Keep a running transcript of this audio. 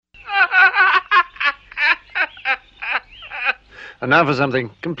And now for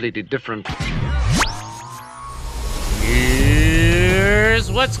something completely different.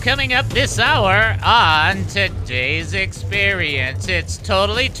 Here's what's coming up this hour on today's experience. It's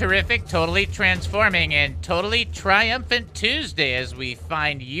totally terrific, totally transforming, and totally triumphant Tuesday as we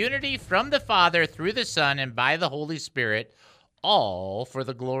find unity from the Father through the Son and by the Holy Spirit, all for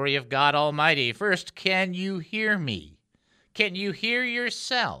the glory of God Almighty. First, can you hear me? Can you hear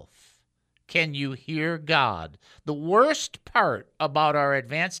yourself? Can you hear God? The worst part about our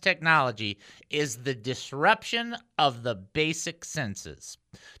advanced technology is the disruption of the basic senses.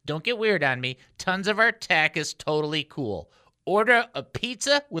 Don't get weird on me. Tons of our tech is totally cool. Order a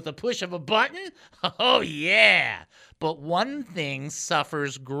pizza with a push of a button? Oh, yeah. But one thing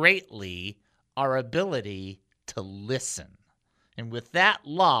suffers greatly, our ability to listen. And with that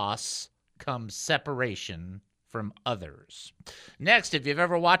loss comes separation from others. Next, if you've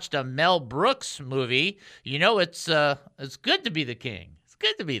ever watched a Mel Brooks movie, you know it's good to be the king. It's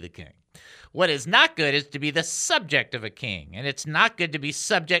good to be the king. What is not good is to be the subject of a king, and it's not good to be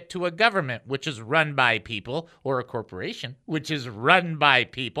subject to a government which is run by people, or a corporation which is run by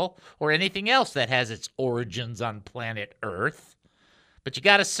people, or anything else that has its origins on planet Earth. But you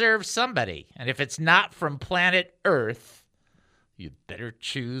got to serve somebody, and if it's not from planet Earth, you better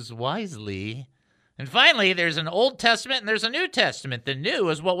choose wisely. And finally, there's an Old Testament and there's a New Testament. The new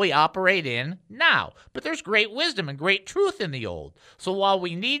is what we operate in now. But there's great wisdom and great truth in the Old. So while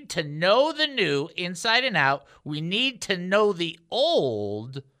we need to know the new inside and out, we need to know the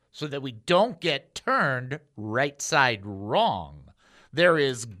old so that we don't get turned right side wrong. There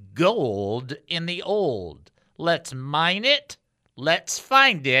is gold in the old. Let's mine it, let's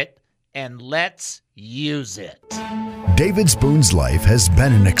find it, and let's use it. David Spoon's life has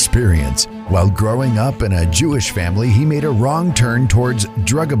been an experience. While growing up in a Jewish family, he made a wrong turn towards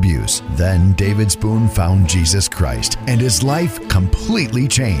drug abuse. Then David Spoon found Jesus Christ, and his life completely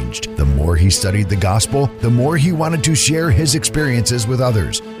changed. The more he studied the gospel, the more he wanted to share his experiences with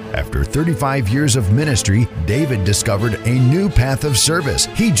others. After 35 years of ministry, David discovered a new path of service.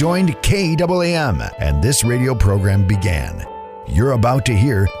 He joined KAAM, and this radio program began. You're about to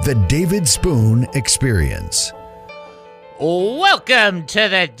hear the David Spoon Experience. Welcome to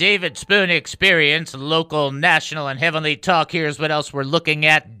the David Spoon Experience, local, national, and heavenly talk. Here's what else we're looking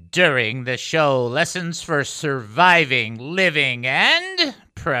at during the show. Lessons for surviving, living, and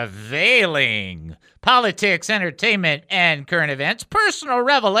prevailing. Politics, entertainment, and current events. Personal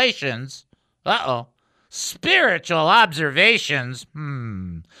revelations. Spiritual observations.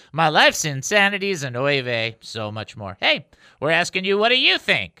 My life's insanities and oy vey, so much more. Hey, we're asking you, what do you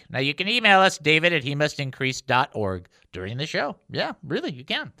think? Now, you can email us, david@hemustincrease.org, during the show. Yeah, really, you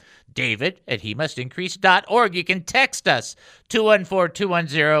can. david@hemustincrease.org. You can text us,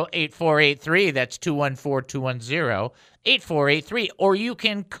 214-210-8483. That's 214-210-8483. Or you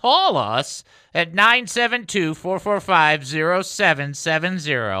can call us at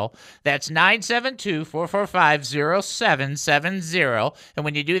 972-445-0770. That's 972-445-0770. And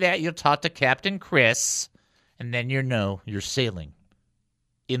when you do that, you'll talk to Captain Chris, and then you're sailing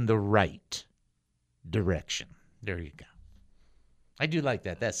in the right direction. There you go. I do like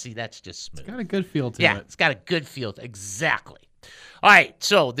that. That's just smooth. It's got a good feel to it. Yeah, it's got a good feel. Exactly. All right,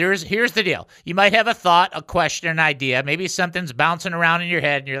 so here's the deal. You might have a thought, a question, an idea. Maybe something's bouncing around in your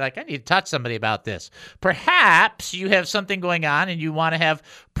head, and you're like, I need to talk to somebody about this. Perhaps you have something going on, and you want to have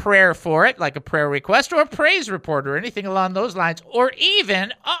prayer for it, like a prayer request or a praise report or anything along those lines, or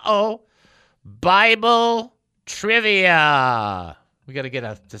even, Bible trivia. We got to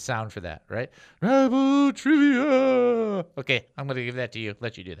get the sound for that, right? Bible trivia. Okay, I'm going to give that to you.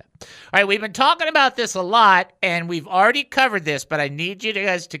 Let you do that. All right, we've been talking about this a lot, and we've already covered this, but I need you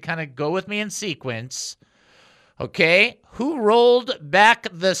guys to kind of go with me in sequence. Okay, who rolled back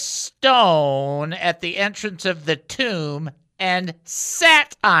the stone at the entrance of the tomb and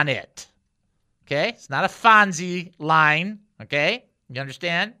sat on it? Okay, it's not a Fonzie line, okay? You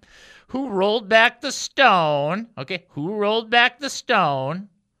understand? Who rolled back the stone? Okay, who rolled back the stone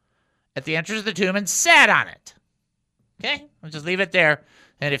at the entrance of the tomb and sat on it? Okay, I'll just leave it there.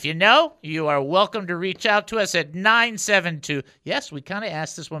 And if you know, you are welcome to reach out to us at 972. Yes, we kind of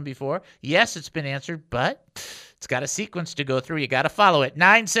asked this one before. Yes, it's been answered, but it's got a sequence to go through. You got to follow it.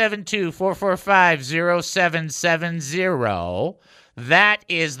 972-445-0770. That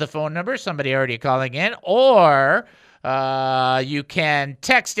is the phone number. Somebody already calling in. Or You can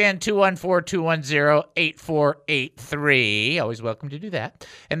text in 214-210-8483. Always welcome to do that.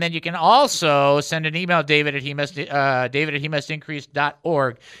 And then you can also send an email, David at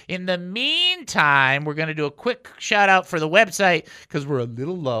he-must-increase.org. In the meantime, we're going to do a quick shout out for the website because we're a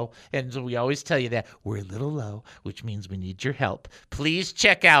little low. And so we always tell you that we're a little low, which means we need your help. Please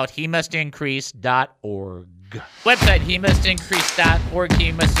check out he-must-increase.org. Website, he-must-increase.org,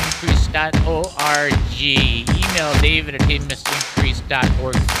 he-must-increase.org. Email David at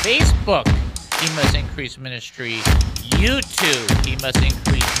he-must-increase.org. Facebook, He Must Increase Ministry. YouTube, He Must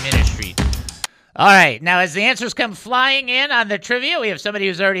Increase Ministry. All right, now as the answers come flying in on the trivia, we have somebody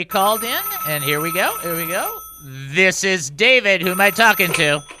who's already called in, and here we go. This is David. Who am I talking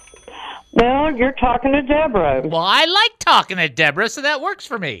to? Well, you're talking to Deborah. Well, I like talking to Deborah, so that works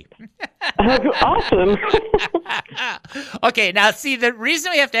for me. Awesome. Okay, now see, the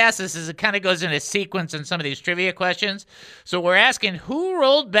reason we have to ask this is it kind of goes in a sequence in some of these trivia questions. So we're asking who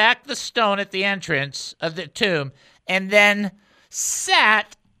rolled back the stone at the entrance of the tomb and then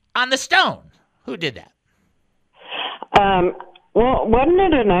sat on the stone. Who did that? Well, wasn't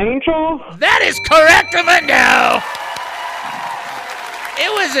it an angel? That is correct, Amundo! It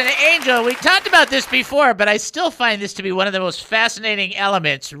was an angel. We talked about this before, but I still find this to be one of the most fascinating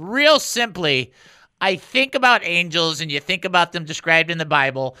elements. Real simply, I think about angels, and you think about them described in the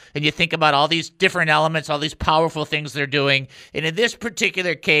Bible, and you think about all these different elements, all these powerful things they're doing. And in this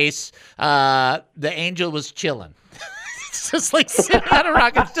particular case, the angel was chilling. It's just like sitting on a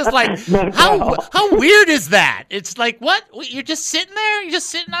rock. It's just like, how weird is that? It's like, what? You're just sitting there? You're just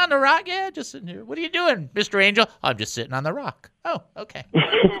sitting on the rock? Yeah, just sitting here. What are you doing, Mr. Angel? I'm just sitting on the rock. Oh, okay.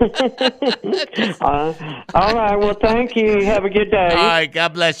 All right. Well, thank you. Have a good day. All right.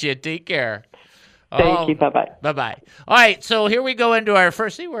 God bless you. Take care. Thank you. Bye-bye. Bye-bye. All right. So here we go into our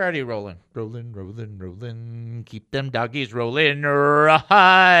first. See, we're already rolling. Rolling. Keep them doggies rolling.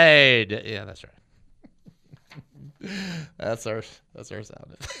 Ride. Yeah, that's right. That's our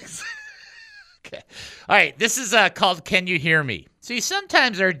sound effects. Okay. All right. This is called Can You Hear Me? See,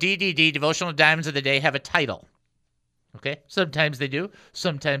 sometimes our DDD, Devotional Diamonds of the Day, have a title. Okay? Sometimes they do.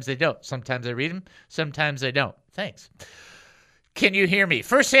 Sometimes they don't. Sometimes I read them. Sometimes I don't. Thanks. Can you hear me?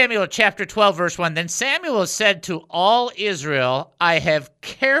 1 Samuel chapter 12, verse 1. Then Samuel said to all Israel, I have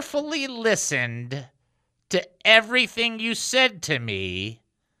carefully listened to everything you said to me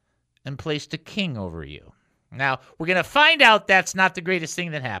and placed a king over you. Now, we're going to find out that's not the greatest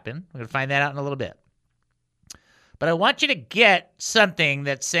thing that happened. We're going to find that out in a little bit. But I want you to get something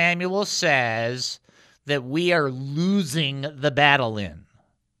that Samuel says that we are losing the battle in.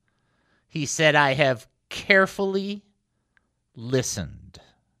 He said, I have carefully listened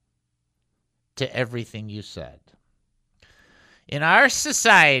to everything you said. In our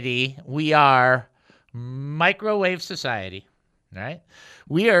society, we are microwave society, right?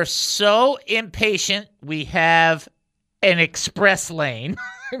 We are so impatient, we have an express lane.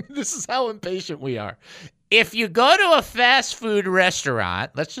 This is how impatient we are. If you go to a fast food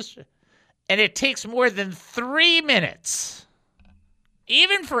restaurant, and it takes more than 3 minutes,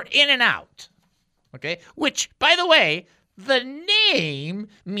 even for In-N-Out, okay? Which, by the way, the name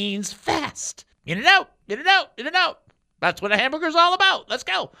means fast. In-N-Out. That's what a hamburger's all about. Let's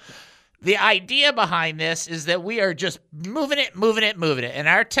go. The idea behind this is that we are just moving it. And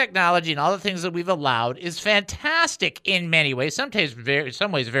our technology and all the things that we've allowed is fantastic in many ways. Some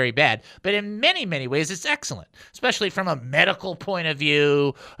ways very bad. But in many, many ways, it's excellent, especially from a medical point of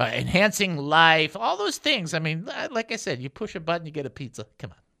view, enhancing life, all those things. I mean, like I said, you push a button, you get a pizza.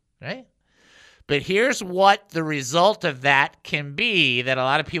 Come on, right? But here's what the result of that can be that a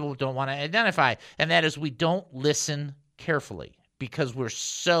lot of people don't want to identify, and that is we don't listen carefully because we're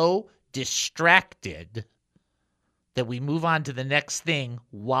so distracted that we move on to the next thing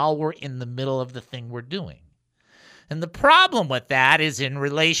while we're in the middle of the thing we're doing. And the problem with that is in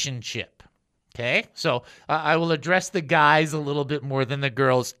relationship. Okay? So I will address the guys a little bit more than the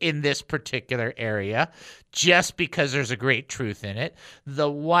girls in this particular area, just because there's a great truth in it.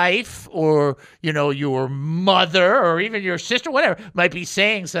 The wife or, your mother or even your sister, whatever, might be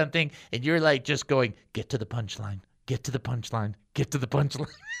saying something and you're like just going, get to the punchline, get to the punchline, get to the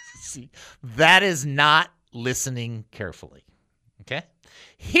punchline. See, that is not listening carefully, okay?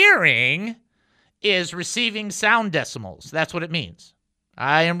 Hearing is receiving sound decimals. That's what it means.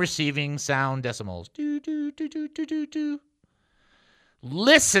 I am receiving sound decimals. Do, do, do, do, do, do, do.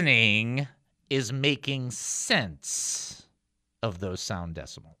 Listening is making sense of those sound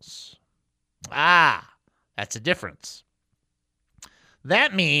decimals. That's a difference.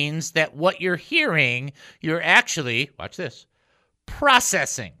 That means that what you're hearing, you're actually, watch this,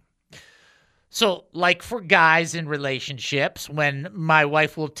 processing. So, like for guys in relationships, when my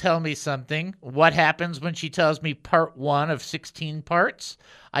wife will tell me something, what happens when she tells me part 1 of 16 parts?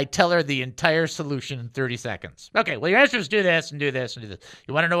 I tell her the entire solution in 30 seconds. Okay, well, your answer is do this and do this and do this.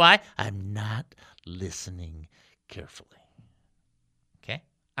 You want to know why? I'm not listening carefully. Okay?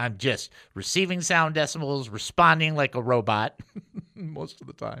 I'm just receiving sound decimals, responding like a robot most of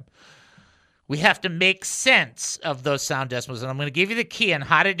the time. We have to make sense of those sound decimals, and I'm going to give you the key on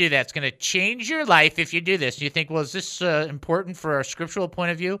how to do that. It's going to change your life if you do this. You think, well, is this important for a scriptural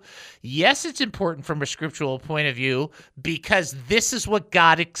point of view? Yes, it's important from a scriptural point of view because this is what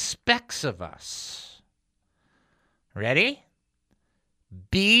God expects of us. Ready?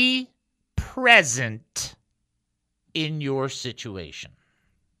 Be present in your situation.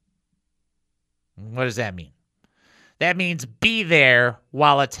 What does that mean? That means be there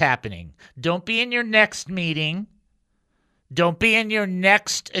while it's happening. Don't be in your next meeting. Don't be in your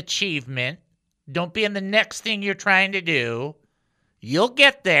next achievement. Don't be in the next thing you're trying to do. You'll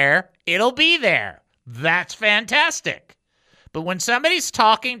get there. It'll be there. That's fantastic. But when somebody's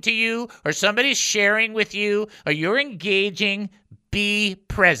talking to you or somebody's sharing with you or you're engaging, be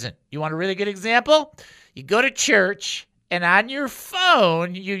present. You want a really good example? You go to church and on your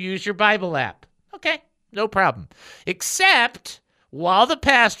phone, you use your Bible app. Okay. No problem. Except while the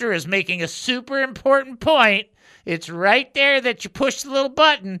pastor is making a super important point, it's right there that you push the little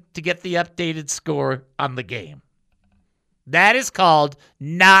button to get the updated score on the game. That is called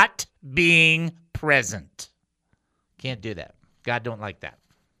not being present. Can't do that. God don't like that.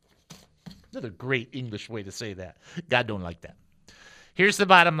 Another great English way to say that. God don't like that. Here's the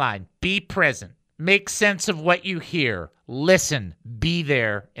bottom line. Be present. Make sense of what you hear. Listen. Be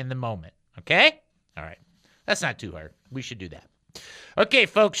there in the moment. Okay? All right. That's not too hard. We should do that. Okay,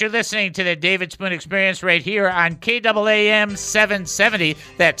 folks, you're listening to the David Spoon Experience right here on KAAM 770.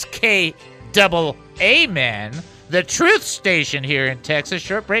 That's K-double-A-Men, the truth station here in Texas.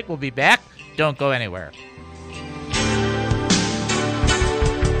 Short break. We'll be back. Don't go anywhere.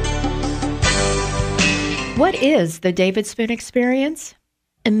 What is the David Spoon Experience?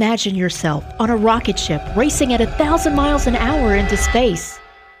 Imagine yourself on a rocket ship racing at 1,000 miles an hour into space.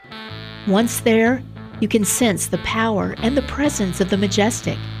 Once there, you can sense the power and the presence of the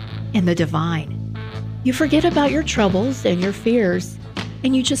majestic and the divine. You forget about your troubles and your fears,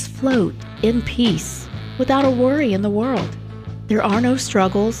 and you just float in peace without a worry in the world. There are no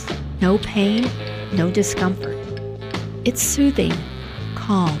struggles, no pain, no discomfort. It's soothing,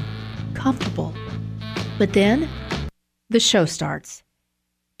 calm, comfortable. But then, the show starts,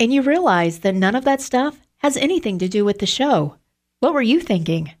 and you realize that none of that stuff has anything to do with the show. What were you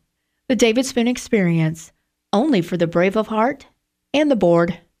thinking? The David Spoon Experience, only for the brave of heart and the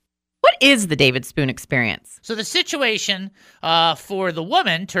bored. What is the David Spoon Experience? So the situation for the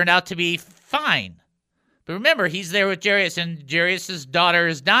woman turned out to be fine. But remember, he's there with Jairus, and Jairus' daughter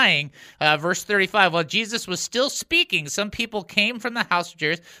is dying. Verse 35, while Jesus was still speaking, some people came from the house of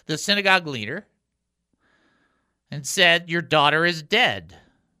Jairus, the synagogue leader, and said, your daughter is dead.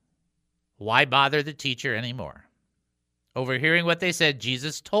 Why bother the teacher anymore? Overhearing what they said,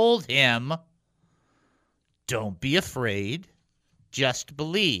 Jesus told him, don't be afraid, just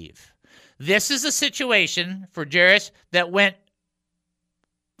believe. This is a situation for Jairus that went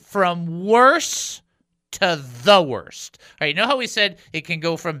from worse to the worst. All right, you know how we said it can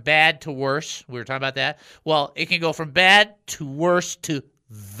go from bad to worse? We were talking about that. Well, it can go from bad to worse to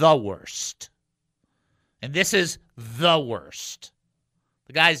the worst. And this is the worst.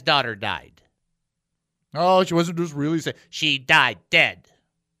 The guy's daughter died. Oh, she wasn't just really sick. She died dead.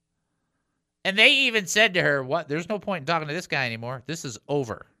 And they even said to her, "What? There's no point in talking to this guy anymore. This is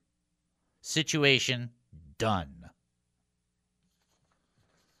over. Situation done."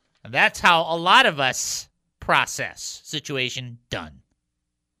 And that's how a lot of us process situation done.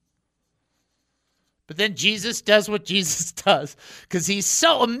 But then Jesus does what Jesus does because he's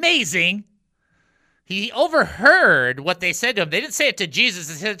so amazing. He overheard what they said to him. They didn't say it to Jesus.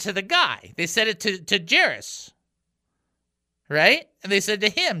 They said it to the guy. They said it to Jairus. Right? And they said to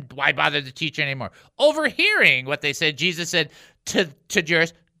him, why bother the teacher anymore? Overhearing what they said, Jesus said to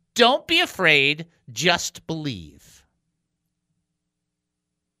Jairus, don't be afraid, just believe.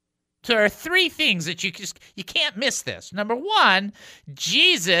 So there are three things that you can't miss this. Number one,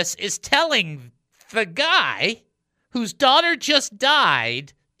 Jesus is telling the guy whose daughter just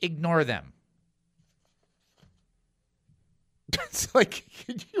died, ignore them. It's like,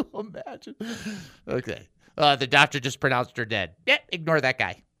 can you imagine? Okay. The doctor just pronounced her dead. Yeah, ignore that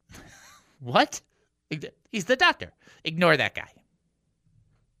guy. What? He's the doctor. Ignore that guy.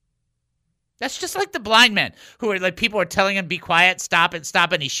 That's just like the blind man who are like, people are telling him, be quiet, stop it,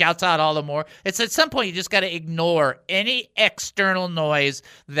 and he shouts out all the more. It's at some point you just got to ignore any external noise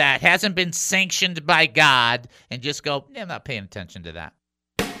that hasn't been sanctioned by God and just go, I'm not paying attention to that.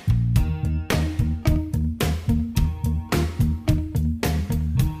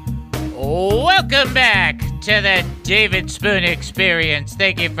 Welcome back to the David Spoon Experience.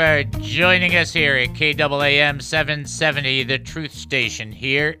 Thank you for joining us here at KAAM 770, the truth station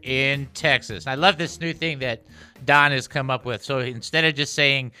here in Texas. I love this new thing that Don has come up with. So instead of just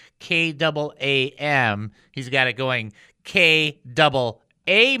saying KAAM, he's got it going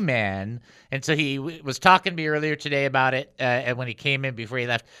KAAmen. And so he was talking to me earlier today about it when he came in before he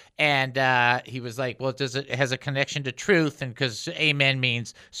left. And he was like, well, it has a connection to truth. And because amen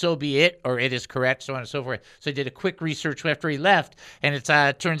means so be it, or it is correct, so on and so forth. So I did a quick research after he left. And it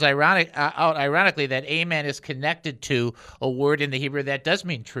turns out ironically that amen is connected to a word in the Hebrew that does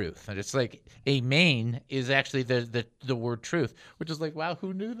mean truth. And it's like amen is actually the word truth, which is like, wow,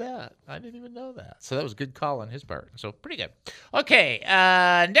 who knew that? I didn't even know that. So that was a good call on his part. So pretty good. Okay,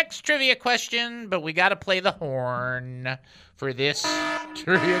 next trivia question. But we got to play the horn for this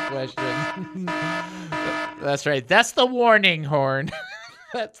trivia question. That's right. That's the warning horn.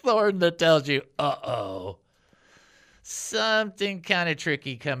 That's the horn that tells you, uh-oh, something kind of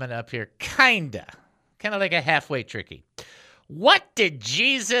tricky coming up here. Kind of like a halfway tricky. What did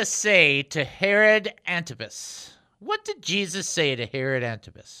Jesus say to Herod Antipas? What did Jesus say to Herod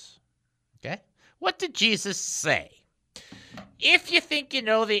Antipas? Okay? What did Jesus say? If you think you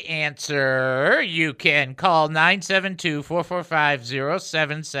know the answer, you can call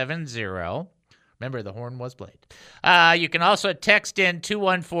 972-445-0770. Remember, the horn was played. You can also text in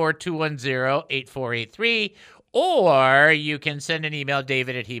 214-210-8483, or you can send an email,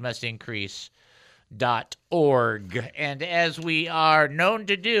 david@hemustincrease.org. And as we are known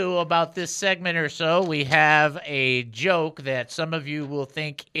to do about this segment or so, we have a joke that some of you will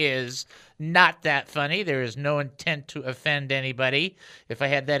think is not that funny. There is no intent to offend anybody. If I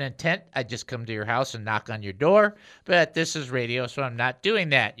had that intent, I'd just come to your house and knock on your door. But this is radio, so I'm not doing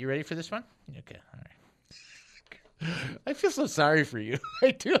that. You ready for this one? Okay, all right. I feel so sorry for you.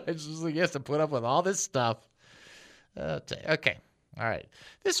 I do. I just like, you have to put up with all this stuff. Okay. All right.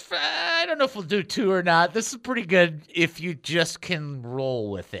 This, I don't know if we'll do two or not. This is pretty good if you just can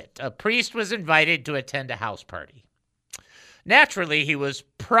roll with it. A priest was invited to attend a house party. Naturally, he was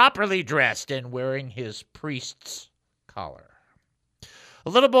properly dressed and wearing his priest's collar. A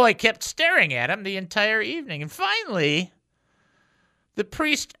little boy kept staring at him the entire evening, and finally, the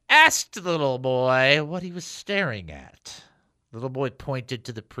priest asked the little boy what he was staring at. The little boy pointed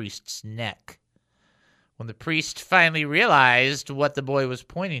to the priest's neck. When the priest finally realized what the boy was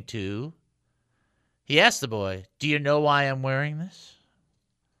pointing to, he asked the boy, "Do you know why I'm wearing this?"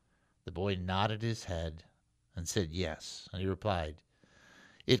 The boy nodded his head and said yes. And he replied,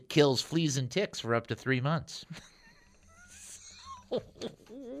 "It kills fleas and ticks for up to 3 months." Come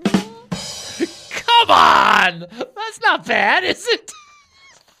on! That's not bad, is it?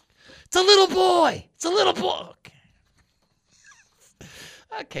 It's a little boy. It's a little boy.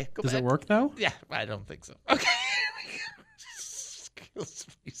 Okay. Go Does back. it work, though? Yeah, I don't think so. Okay. Kills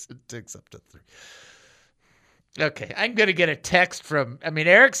fleas and ticks up to 3. Okay, I'm going to get a text from,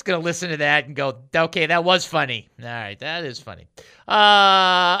 Eric's going to listen to that and go, okay, that was funny. All right, that is funny.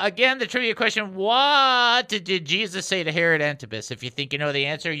 Again, the trivia question, what did Jesus say to Herod Antipas? If you think you know the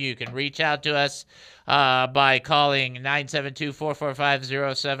answer, you can reach out to us by calling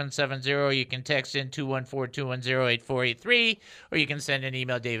 972-445-0770. You can text in 214-210-8483, or you can send an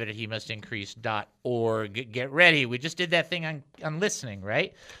email, david@hemustincrease.org. Get ready. We just did that thing on listening,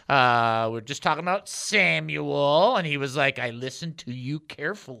 right? We're just talking about Samuel, and he was like, I listened to you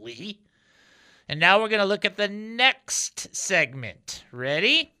carefully. And now we're going to look at the next segment.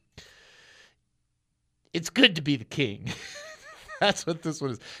 Ready? It's good to be the king. That's what this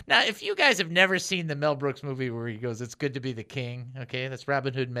one is. Now, if you guys have never seen the Mel Brooks movie where he goes, it's good to be the king, okay? That's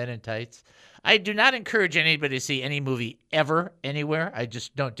Robin Hood Men in Tights. I do not encourage anybody to see any movie ever, anywhere. I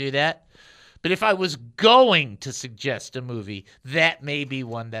just don't do that. But if I was going to suggest a movie, that may be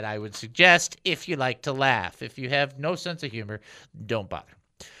one that I would suggest if you like to laugh. If you have no sense of humor, don't bother.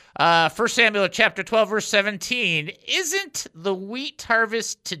 1 Samuel chapter 12, verse 17. Isn't the wheat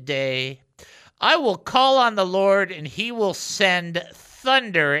harvest today? I will call on the Lord, and he will send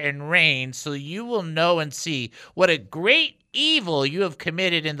thunder and rain, so you will know and see what a great evil you have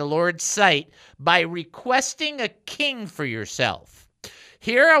committed in the Lord's sight by requesting a king for yourself.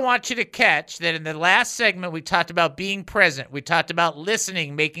 Here I want you to catch that in the last segment we talked about being present. We talked about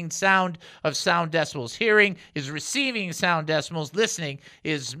listening, making sound of sound decimals. Hearing is receiving sound decimals. Listening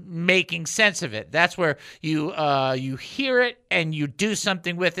is making sense of it. That's where you hear it and you do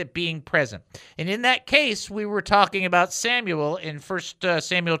something with it, being present. And in that case, we were talking about Samuel in 1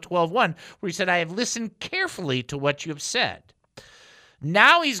 Samuel 12:1, where he said, I have listened carefully to what you have said.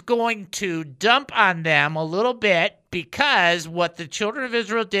 Now he's going to dump on them a little bit because what the children of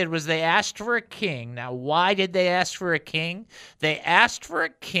Israel did was they asked for a king. Now, why did they ask for a king? They asked for a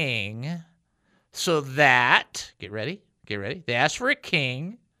king so that, get ready. They asked for a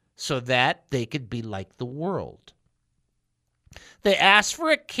king so that they could be like the world. They asked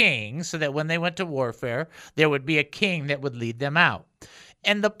for a king so that when they went to warfare, there would be a king that would lead them out.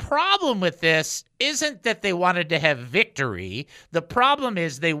 And the problem with this isn't that they wanted to have victory. The problem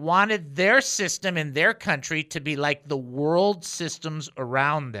is they wanted their system in their country to be like the world systems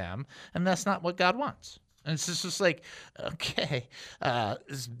around them, and that's not what God wants. And it's just like, okay,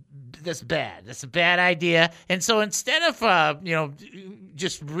 that's bad. That's a bad idea. And so instead of,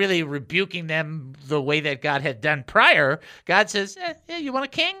 just really rebuking them the way that God had done prior, God says, you want a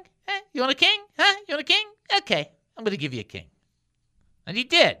king? You want a king? You want a king? Okay, I'm going to give you a king. And he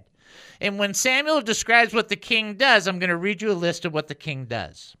did. And when Samuel describes what the king does, I'm going to read you a list of what the king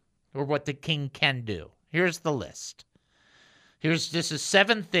does or what the king can do. Here's the list. This is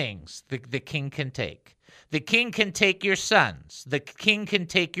 7 things the king can take. The king can take your sons. The king can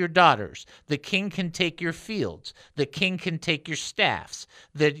take your daughters. The king can take your fields. The king can take your staff.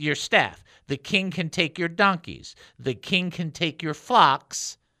 The king can take your donkeys. The king can take your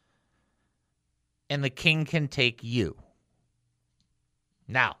flocks. And the king can take you.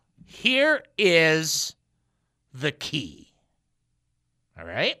 Now, here is the key. All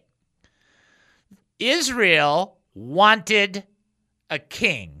right? Israel wanted a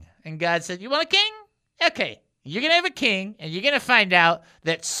king. And God said, you want a king? Okay, you're going to have a king, and you're going to find out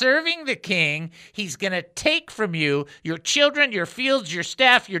that serving the king, he's going to take from you your children, your fields, your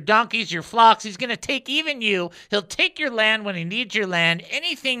staff, your donkeys, your flocks. He's going to take even you. He'll take your land when he needs your land.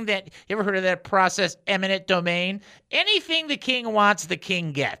 Anything that, you ever heard of that process, eminent domain? Anything the king wants, the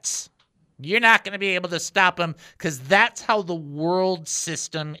king gets. You're not going to be able to stop him because that's how the world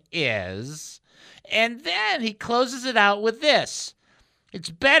system is. And then he closes it out with this. It's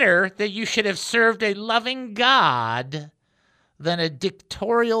better that you should have served a loving God than a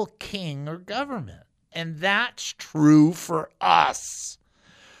dictatorial king or government. And that's true for us.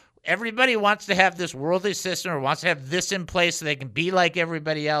 Everybody wants to have this worldly system or wants to have this in place so they can be like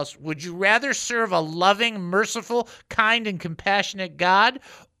everybody else. Would you rather serve a loving, merciful, kind, and compassionate God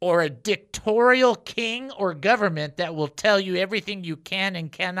or a dictatorial king or government that will tell you everything you can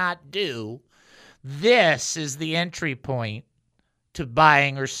and cannot do? This is the entry point to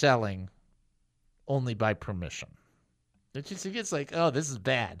buying or selling only by permission. It's like, oh, this is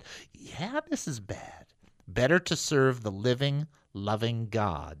bad. Yeah, this is bad. Better to serve the living, loving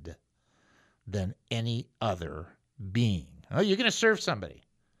God than any other being. Oh, you're going to serve somebody.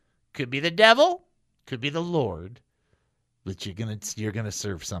 Could be the devil, could be the Lord, but you're going to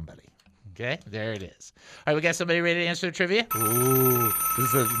serve somebody. Okay, there it is. All right, we got somebody ready to answer the trivia? Ooh,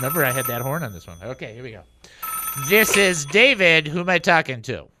 remember I had that horn on this one. Okay, here we go. This is David. Who am I talking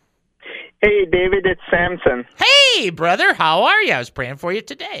to? Hey, David, it's Samson. Hey, brother. How are you? I was praying for you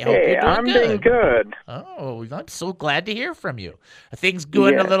today. Hope you're doing I'm doing good. Oh, I'm so glad to hear from you. Are things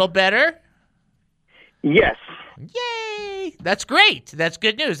going a little better? Yes. Yay. That's great. That's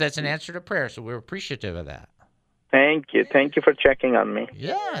good news. That's an answer to prayer, so we're appreciative of that. Thank you. Thank you for checking on me.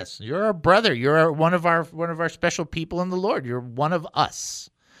 Yes, you're our brother. You're one of our special people in the Lord. You're one of us.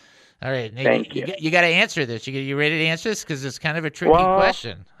 All right. Now, Thank you. You got to answer this. You ready to answer this? Because it's kind of a tricky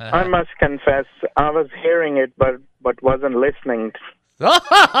question. I must confess, I was hearing it, but wasn't listening.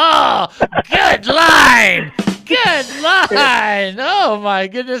 Oh, good line. Good line. Oh, my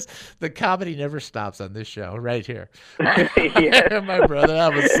goodness. The comedy never stops on this show right here. Yes. My brother,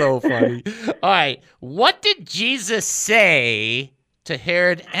 that was so funny. All right. What did Jesus say to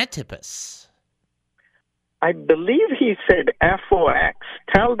Herod Antipas? I believe he said FOX.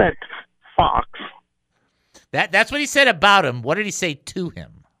 Tell that fox. That's what he said about him. What did he say to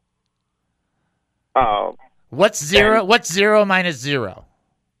him? Oh. What's zero? What's 0 minus 0?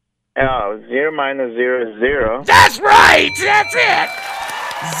 Oh, 0 minus 0 is 0. That's right. That's it.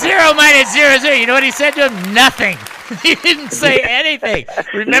 0 minus 0 is 0. You know what he said to him? Nothing. He didn't say anything.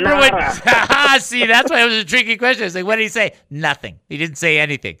 Remember when? See, that's why it was a tricky question. It's like, what did he say? Nothing. He didn't say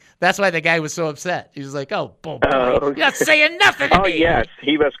anything. That's why the guy was so upset. He was like, "Oh, boy, you're not saying nothing to me." Oh, yes,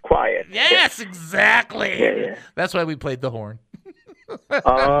 he was quiet. Yes, exactly. Yeah. That's why we played the horn.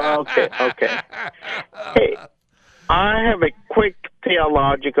 Okay. Hey, I have a quick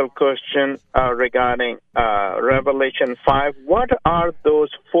theological question regarding Revelation 5. What are those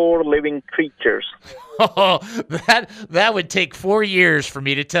 4 living creatures? Oh, that would take 4 years for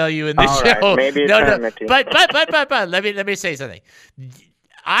me to tell you in this All show. right, maybe eternity. But let me say something.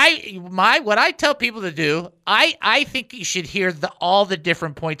 What I tell people to do, I think you should hear all the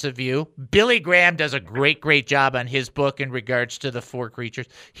different points of view. Billy Graham does a great job on his book in regards to the 4 creatures.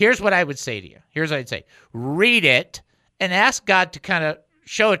 Here's what I would say to you. Here's what I'd say. Read it and ask God to kind of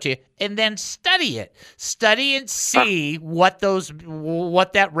show it to you, and then study it. Study and see what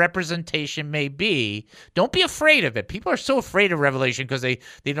that representation may be. Don't be afraid of it. People are so afraid of Revelation because they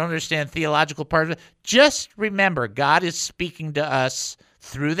don't understand theological part of it. Just remember, God is speaking to us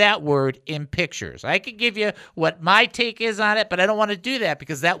through that word in pictures. I could give you what my take is on it, but I don't want to do that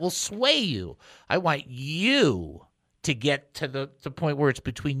because that will sway you. I want you to get to the point where it's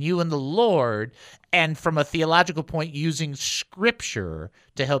between you and the Lord, and from a theological point, using Scripture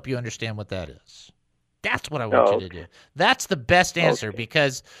to help you understand what that is. That's what I want you to do. That's the best answer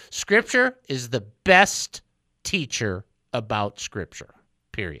because Scripture is the best teacher about Scripture,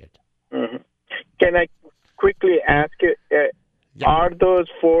 period. Mm-hmm. Can I quickly ask you, are those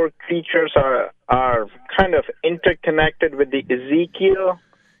 4 creatures are kind of interconnected with the Ezekiel?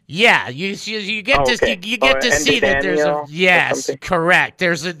 Yeah, you get to see that there's correct.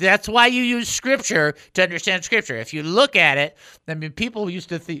 That's why you use Scripture to understand Scripture. If you look at it, I mean, people used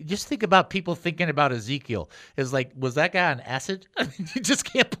to think about people thinking about Ezekiel is like, was that guy on acid? I mean, you just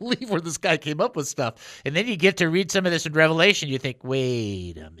can't believe where this guy came up with stuff. And then you get to read some of this in Revelation, you think,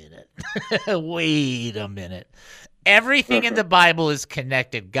 wait a minute, wait a minute. Everything in the Bible is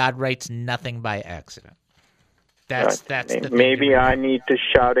connected. God writes nothing by accident. That's the thing. Maybe I need to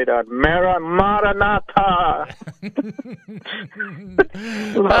shout it out. Maranatha!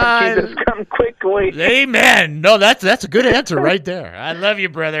 Lord Jesus, come quickly. Amen. No, that's a good answer right there. I love you,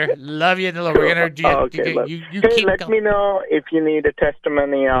 brother. Love you. We're gonna let me know if you need a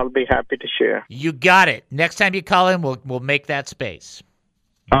testimony. I'll be happy to share. You got it. Next time you call in, we'll make that space.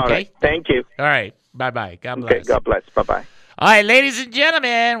 All right. Thank you. All right. Bye-bye. God bless. Okay, God bless. Bye-bye. All right, ladies and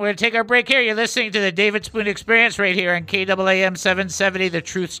gentlemen, we're going to take our break here. You're listening to the David Spoon Experience right here on KAAM 770, the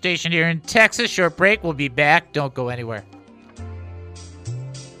Truth Station here in Texas. Short break. We'll be back. Don't go anywhere.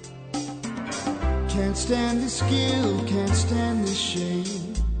 Can't stand this guilt, can't stand this shame.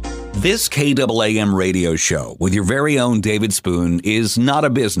 This KAAM radio show with your very own David Spoon is not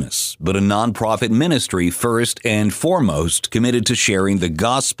a business, but a nonprofit ministry first and foremost committed to sharing the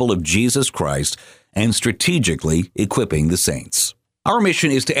gospel of Jesus Christ and strategically equipping the saints. Our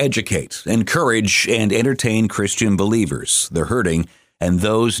mission is to educate, encourage, and entertain Christian believers, the hurting, and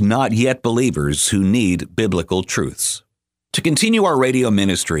those not yet believers who need biblical truths. To continue our radio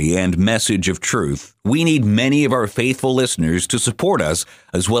ministry and message of truth, we need many of our faithful listeners to support us,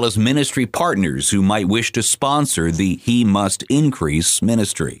 as well as ministry partners who might wish to sponsor the He Must Increase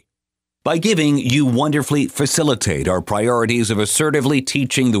ministry. By giving, you wonderfully facilitate our priorities of assertively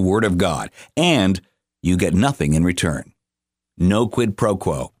teaching the Word of God, and you get nothing in return. No quid pro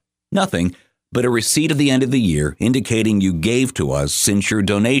quo. Nothing but a receipt at the end of the year indicating you gave to us, since your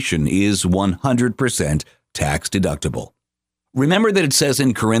donation is 100% tax deductible. Remember that it says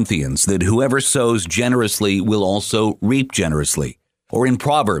in Corinthians that whoever sows generously will also reap generously. Or in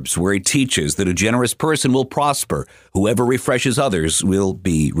Proverbs, where it teaches that a generous person will prosper. Whoever refreshes others will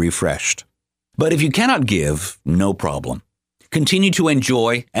be refreshed. But if you cannot give, no problem. Continue to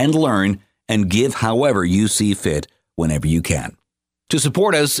enjoy and learn and give however you see fit whenever you can. To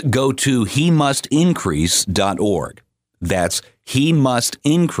support us, go to HeMustIncrease.org. That's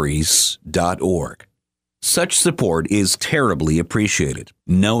HeMustIncrease.org. Such support is terribly appreciated,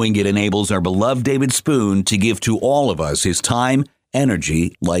 knowing it enables our beloved David Spoon to give to all of us his time,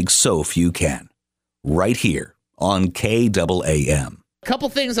 energy like so few can. Right here on KAAM. A couple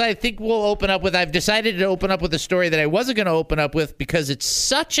things I think we'll open up with. I've decided to open up with a story that I wasn't going to open up with because it's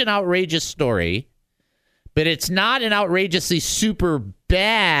such an outrageous story, but it's not an outrageously super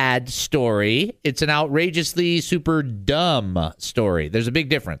bad story. It's an outrageously super dumb story. There's a big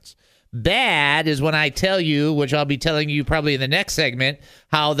difference. Bad is when I tell you, which I'll be telling you probably in the next segment,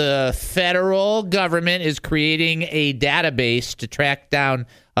 how the federal government is creating a database to track down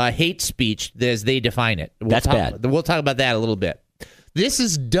hate speech as they define it. That's bad. We'll talk about that a little bit. This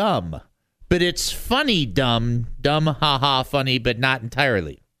is dumb, but it's funny dumb, haha, funny, but not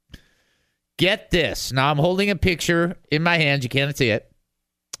entirely. Get this. Now I'm holding a picture in my hands. You can't see it,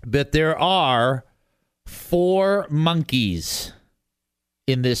 but there are 4 monkeys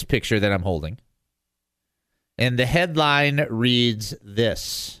in this picture that I'm holding. And the headline reads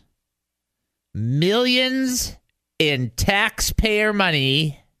this: millions in taxpayer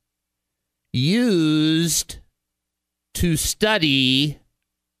money used to study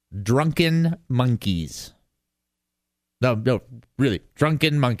drunken monkeys. No, really,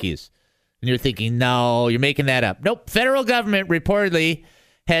 drunken monkeys. And you're thinking, no, you're making that up. Nope. Federal government reportedly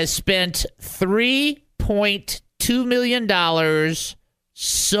has spent $3.2 million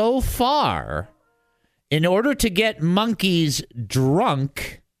so far in order to get monkeys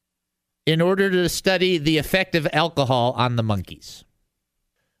drunk in order to study the effect of alcohol on the monkeys.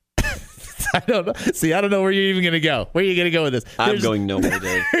 I don't know. See, I don't know where you're even going to go. Where are you going to go with this? I'm going nowhere,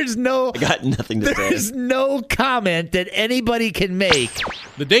 Dave. I got nothing to say. There's no comment that anybody can make.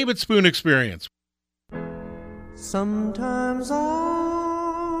 The David Spoon Experience. Sometimes hallelujah.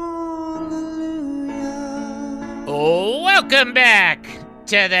 Welcome back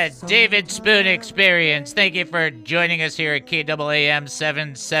to the David Spoon Experience. Thank you for joining us here at KAAM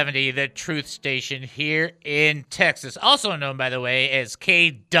 770, the truth station here in Texas. Also known, by the way, as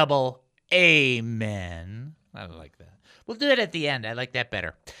KAAM. I like that. We'll do it at the end. I like that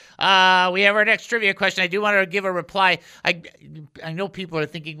better. We have our next trivia question. I do want to give a reply. I know people are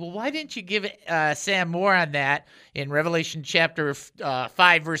thinking, well, why didn't you give Sam more on that in Revelation chapter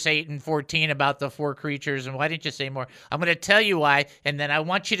 5, verse 8 and 14 about the four creatures, and why didn't you say more? I'm going to tell you why, and then I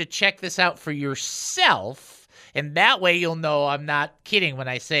want you to check this out for yourself, and that way you'll know I'm not kidding when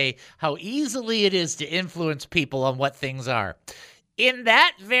I say how easily it is to influence people on what things are. In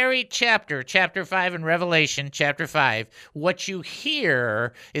that very chapter 5 in Revelation, chapter 5, what you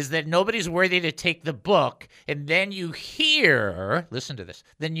hear is that nobody's worthy to take the book, and then you hear, listen to this,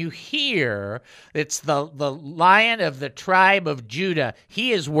 then you hear it's the Lion of the tribe of Judah.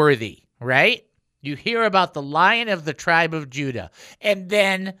 He is worthy, right? You hear about the Lion of the tribe of Judah, and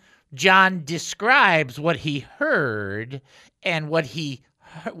then John describes what he heard, and what he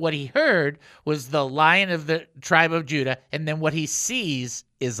heard was the Lion of the tribe of Judah, and then what he sees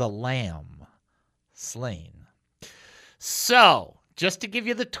is a lamb slain. So, just to give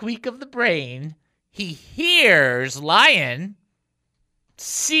you the tweak of the brain, he hears lion,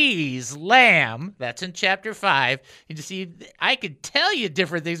 sees lamb. That's in chapter 5. You see, I could tell you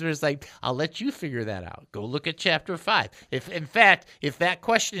different things, but it's like, I'll let you figure that out. Go look at chapter 5. If that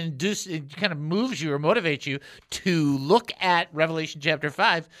question kind of moves you or motivates you to look at Revelation chapter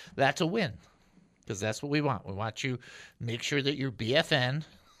 5, that's a win. Because that's what we want. We want you to make sure that your BFN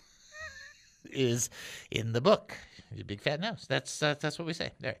is in the book. Your big fat nose. That's what we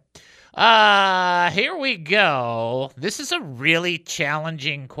say. All right. Here we go. This is a really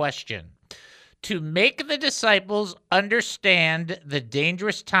challenging question. To make the disciples understand the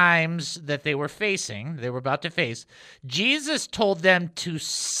dangerous times that they were about to face, Jesus told them to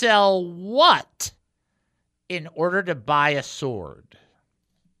sell what in order to buy a sword?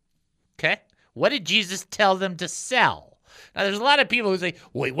 Okay? What did Jesus tell them to sell? Now, there's a lot of people who say,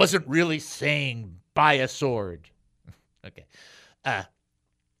 well, he wasn't really saying buy a sword. Okay.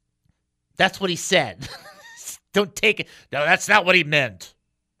 That's what he said. Don't take it. No, that's not what he meant.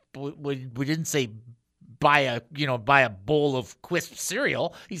 We didn't say buy a bowl of Quisp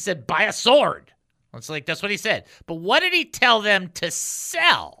cereal. He said buy a sword. That's what he said. But what did he tell them to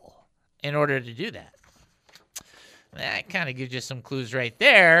sell in order to do that? That kind of gives you some clues right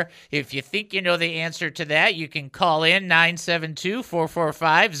there. If you think you know the answer to that, you can call in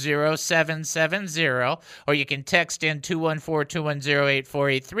 972-445-0770, or you can text in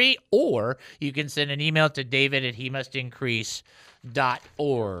 214-210-8483, or you can send an email to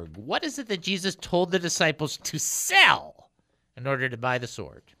david@hemustincrease.org. What is it that Jesus told the disciples to sell in order to buy the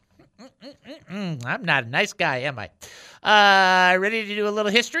sword? I'm not a nice guy, am I? Ready to do a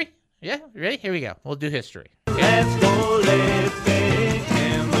little history? Yeah, ready? Here we go. We'll do history. Let's go living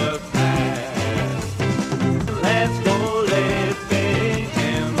in the past. Let's go living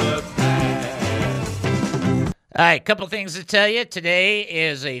in the past. All right, couple things to tell you. Today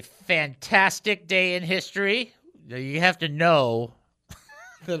is a fantastic day in history. You have to know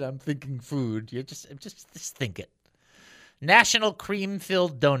that I'm thinking food. You just think it. National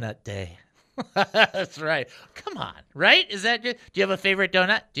Cream-Filled Donut Day. That's right. Come on, right? Is that good? Do you have a favorite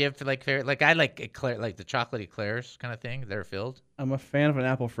donut? Do you have favorite? I like eclair, like the chocolate eclairs kind of thing. They're filled. I'm a fan of an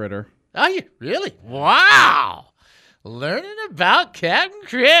apple fritter. Are you really? Wow! Learning about Captain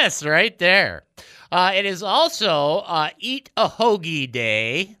Chris right there. It is also Eat a Hoagie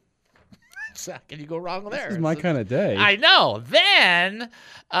Day. Can you go wrong there? This is my kind of day. I know. Then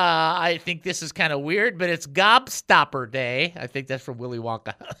I think this is kind of weird, but it's Gobstopper Day. I think that's from Willy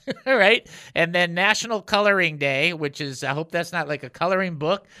Wonka. All right. And then National Coloring Day, which is, I hope that's not like a coloring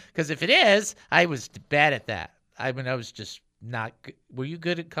book, because if it is, I was bad at that. I mean, I was just not good. Were you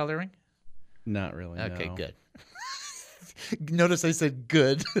good at coloring? Not really. Okay, no. good. Notice I said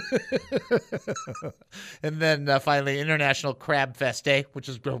good. And then finally, International Crab Fest Day, which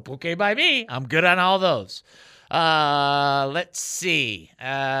is okay by me. I'm good on all those. Let's see.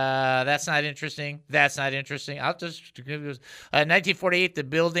 That's not interesting. That's not interesting. I'll just give you 1948, the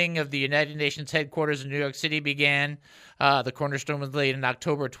building of the United Nations headquarters in New York City began. The cornerstone was laid on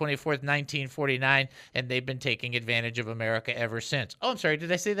October 24th, 1949, and they've been taking advantage of America ever since. Oh, I'm sorry.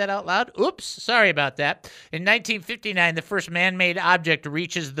 Did I say that out loud? Oops. Sorry about that. In 1959, the first man-made object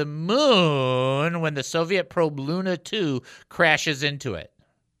reaches the moon when the Soviet probe Luna 2 crashes into it.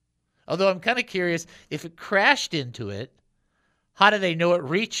 Although I'm kind of curious, if it crashed into it, how do they know it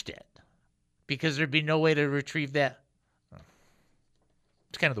reached it? Because there'd be no way to retrieve that.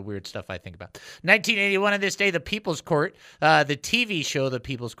 It's kind of the weird stuff I think about. 1981, on this day, The People's Court, the TV show The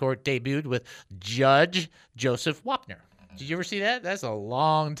People's Court, debuted with Judge Joseph Wapner. Did you ever see that? That's a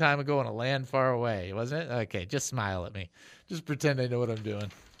long time ago in a land far away, wasn't it? Okay, just smile at me. Just pretend I know what I'm doing.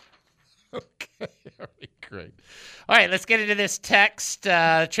 Okay, all right, great. All right, let's get into this text.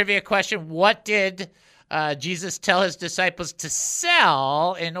 Trivia question. What did Jesus tell his disciples to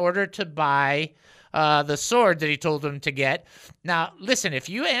sell in order to buy the sword that he told them to get? Now, listen, if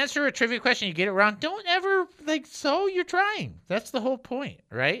you answer a trivia question, you get it wrong, don't ever, so you're trying. That's the whole point,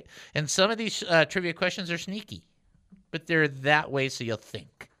 right? And some of these trivia questions are sneaky, but they're that way so you'll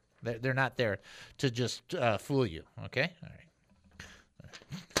think. They're not there to just fool you, okay? All right.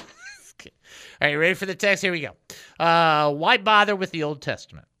 All right, ready for the text? Here we go. Why bother with the Old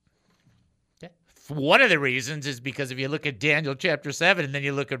Testament? Okay. One of the reasons is because if you look at Daniel chapter 7 and then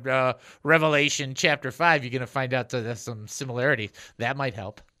you look at Revelation chapter 5, you're going to find out that there's some similarities. That might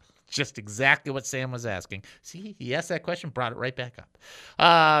help. Just exactly what Sam was asking. See, he asked that question, brought it right back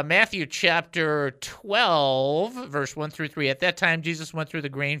up. Matthew chapter 12, verse 1 through 3. At that time, Jesus went through the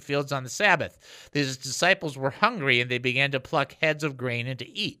grain fields on the Sabbath. His disciples were hungry, and they began to pluck heads of grain and to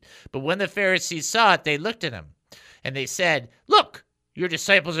eat. But when the Pharisees saw it, they looked at him, and they said, "Look, your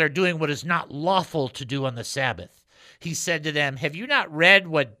disciples are doing what is not lawful to do on the Sabbath." He said to them, "Have you not read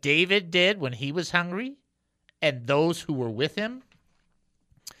what David did when he was hungry, and those who were with him?"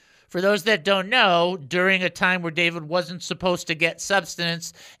 For those that don't know, during a time where David wasn't supposed to get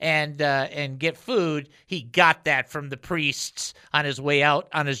substance and get food, he got that from the priests on his way out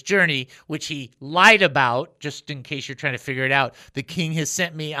on his journey, which he lied about, just in case you're trying to figure it out. The king has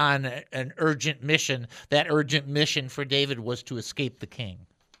sent me on an urgent mission. That urgent mission for David was to escape the king.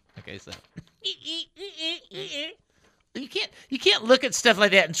 Okay, so you can't look at stuff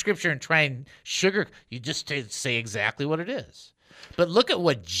like that in Scripture and try and sugar. You just say exactly what it is. But look at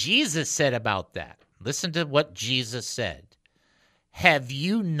what Jesus said about that. Listen to what Jesus said. Have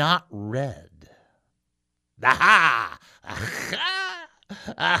you not read? Aha! Aha!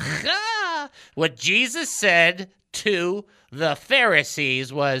 Aha! What Jesus said to the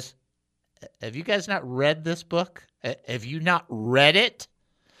Pharisees was, have you guys not read this book? Have you not read it?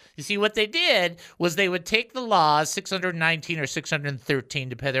 You see, what they did was they would take the laws, 619 or 613,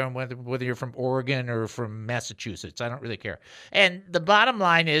 depending on whether you're from Oregon or from Massachusetts. I don't really care. And the bottom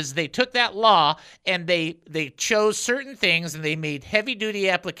line is they took that law and they chose certain things and they made heavy-duty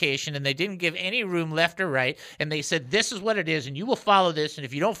application and they didn't give any room left or right. And they said, this is what it is and you will follow this. And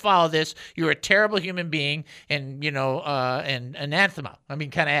if you don't follow this, you're a terrible human being and, and anathema.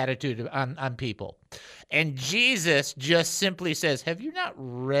 Kind of attitude on people. And Jesus just simply says, have you not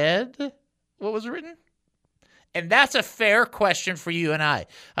read what was written? And that's a fair question for you and I.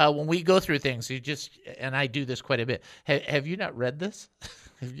 When we go through things, and I do this quite a bit. Have you not read this?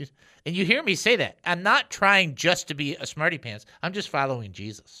 And you hear me say that. I'm not trying just to be a smarty pants. I'm just following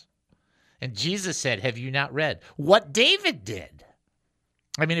Jesus. And Jesus said, have you not read what David did?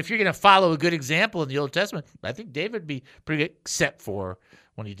 If you're going to follow a good example in the Old Testament, I think David would be pretty good, except for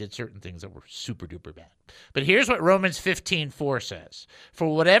when he did certain things that were super duper bad. But here's what Romans 15:4 says. For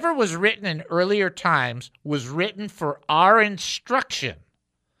whatever was written in earlier times was written for our instruction,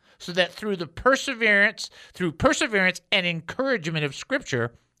 so that through perseverance and encouragement of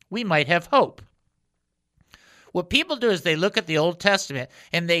Scripture, we might have hope. What people do is they look at the Old Testament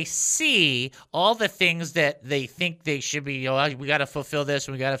and they see all the things that they think they should be, we got to fulfill this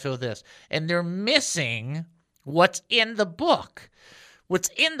and we got to fulfill this. And they're missing what's in the book. What's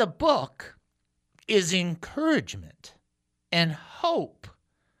in the book is encouragement and hope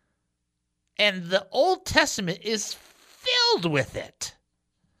And the Old Testament is filled with it.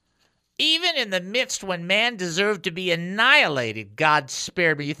 Even in the midst when man deserved to be annihilated, God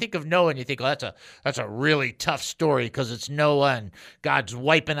spared me. You think of Noah and you think, oh, that's a really tough story because it's Noah and God's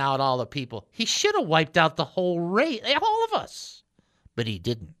wiping out all the people. He should have wiped out the whole race, all of us, but he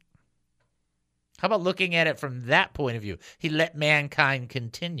didn't. How about looking at it from that point of view? He let mankind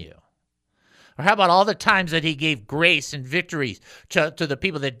continue. Or how about all the times that he gave grace and victories to the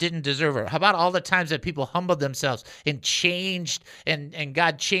people that didn't deserve it? How about all the times that people humbled themselves and changed, and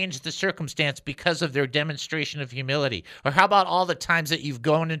God changed the circumstance because of their demonstration of humility? Or how about all the times that you've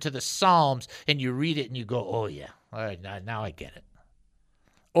gone into the Psalms and you read it and you go, oh yeah, all right, now I get it.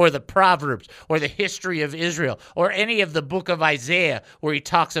 Or the Proverbs, or the history of Israel, or any of the book of Isaiah where he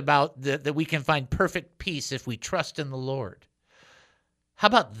talks about that we can find perfect peace if we trust in the Lord. How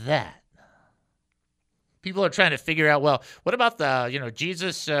about that? People are trying to figure out, well, what about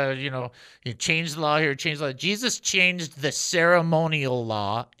Jesus, he changed the law here, changed the law. Jesus changed the ceremonial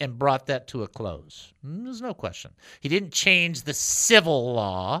law and brought that to a close. There's no question. He didn't change the civil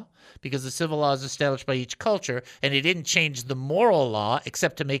law because the civil law is established by each culture, and he didn't change the moral law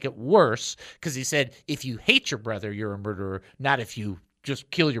except to make it worse because he said, if you hate your brother, you're a murderer, not if you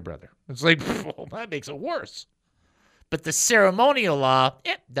just kill your brother. It's like, well, that makes it worse. But the ceremonial law,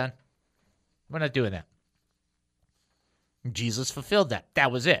 done. We're not doing that. Jesus fulfilled that.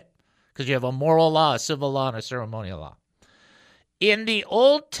 That was it. Because you have a moral law, a civil law, and a ceremonial law. In the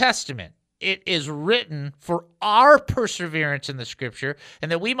Old Testament, it is written for our perseverance in the Scripture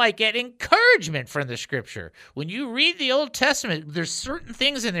and that we might get encouragement from the Scripture. When you read the Old Testament, there's certain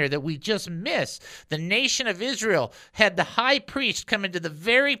things in there that we just miss. The nation of Israel had the high priest come into the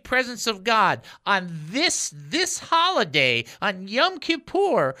very presence of God on this holiday, on Yom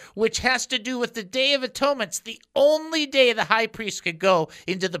Kippur, which has to do with the Day of Atonement. It's the only day the high priest could go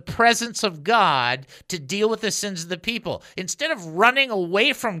into the presence of God to deal with the sins of the people. Instead of running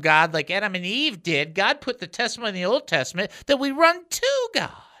away from God like Adam and Eve did, God put the testimony in the Old Testament that we run to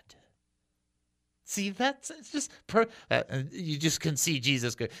God. See, it's just you just can see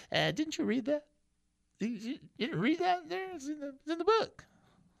Jesus go, didn't you read that? You didn't read that there? It's in the book.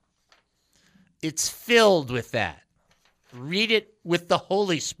 It's filled with that. Read it with the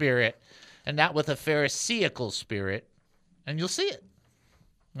Holy Spirit and not with a Pharisaical spirit, and you'll see it.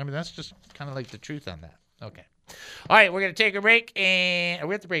 I mean, that's just kind of like the truth on that. Okay. All right, we're going to take a break, and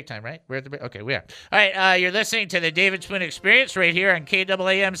we're at the break time, right? We're at the break. Okay, we are. All right, you're listening to the David Spoon Experience right here on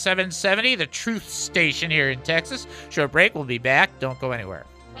KAAM 770, the truth station here in Texas. Short break. We'll be back. Don't go anywhere.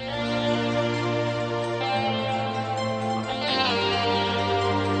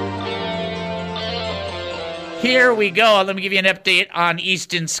 Here we go. Let me give you an update on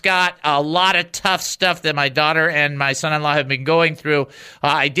Easton Scott. A lot of tough stuff that my daughter and my son-in-law have been going through.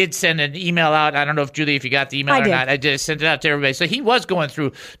 I did send an email out. I don't know if, Julie, if you got the email or not. I did send it out to everybody. So he was going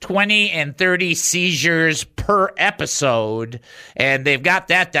through 20 and 30 seizures per episode, and they've got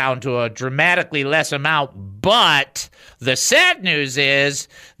that down to a dramatically less amount. But the sad news is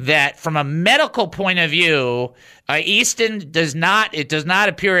that from a medical point of view, Easton does not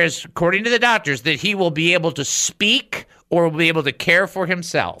appear as, according to the doctors, that he will be able to speak or will be able to care for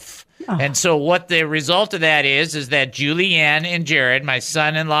himself. Oh. And so what the result of that is that Julianne and Jared, my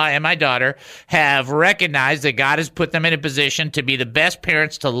son-in-law and my daughter, have recognized that God has put them in a position to be the best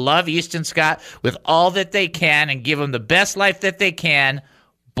parents, to love Easton Scott with all that they can and give him the best life that they can.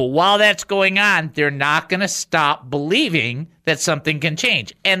 But while that's going on, they're not going to stop believing that something can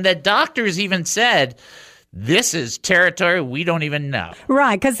change. And the doctors even said, this is territory we don't even know.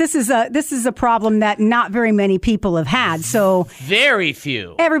 Right, because this is a problem that not very many people have had. So very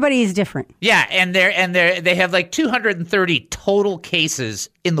few. Everybody is different. Yeah, and they have like 230 total cases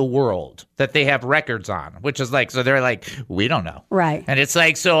in the world that they have records on, which is like, so they're like, we don't know. Right. And it's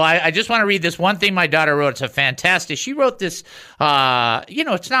like, so I just want to read this one thing my daughter wrote. It's a fantastic. She wrote this,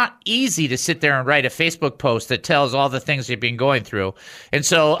 it's not easy to sit there and write a Facebook post that tells all the things you've been going through. And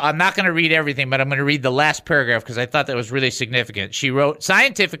so I'm not going to read everything, but I'm going to read the last paragraph because I thought that was really significant. She wrote,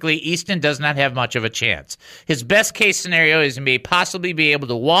 scientifically, Easton does not have much of a chance. His best case scenario is he may possibly be able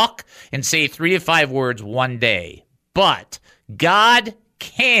to walk and say 3 to 5 words one day. But God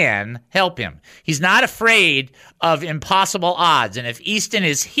can help him. He's not afraid of impossible odds. And if Easton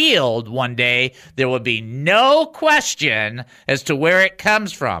is healed one day, there will be no question as to where it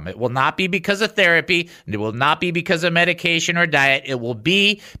comes from. It will not be because of therapy. It will not be because of medication or diet. It will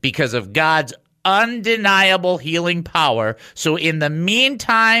be because of God's undeniable healing power. So in the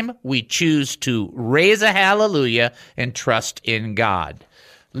meantime, we choose to raise a hallelujah and trust in God.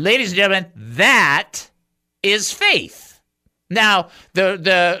 Ladies and gentlemen, that is faith. Now,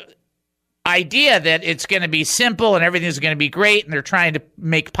 the idea that it's going to be simple and everything's going to be great and they're trying to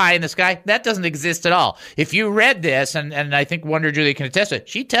make pie in the sky, that doesn't exist at all. If you read this, and I think Wonder Julie can attest to it,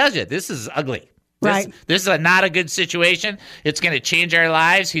 she tells you this is ugly. Right. This is not a good situation. It's going to change our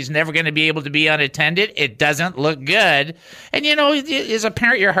lives. He's never going to be able to be unattended. It doesn't look good. And, as a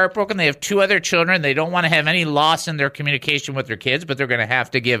parent, you're heartbroken. They have 2 other children. They don't want to have any loss in their communication with their kids, but they're going to have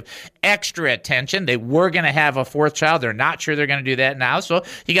to give extra attention. They were going to have a 4th child. They're not sure they're going to do that now. So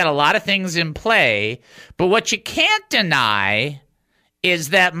you got a lot of things in play. But what you can't deny is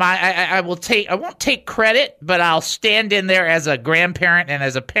that I won't take credit, but I'll stand in there as a grandparent and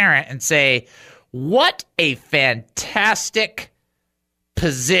as a parent and say, what a fantastic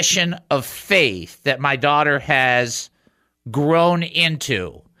position of faith that my daughter has grown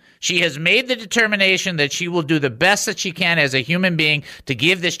into. She has made the determination that she will do the best that she can as a human being to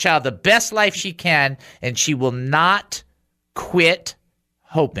give this child the best life she can, and she will not quit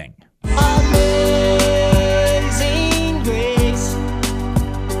hoping. Amazing grace,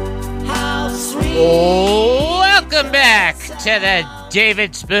 how sweet. Welcome back to the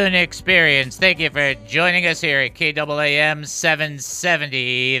David Spoon Experience. Thank you for joining us here at KAAM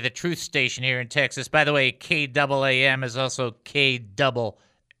 770, the truth station here in Texas. By the way, KAAM is also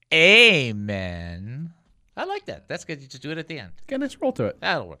K-double-Amen. I like that. That's good. You just do it at the end. Get a nice roll to it.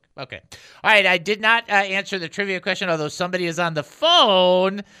 That'll work. Okay. All right. I did not answer the trivia question, although somebody is on the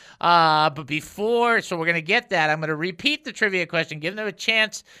phone. But before, so we're going to get that. I'm going to repeat the trivia question, give them a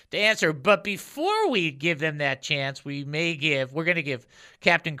chance to answer. But before we give them that chance, we're going to give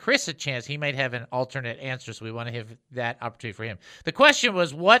Captain Chris a chance. He might have an alternate answer, so we want to have that opportunity for him. The question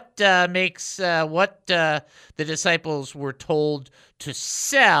was, what makes the disciples were told to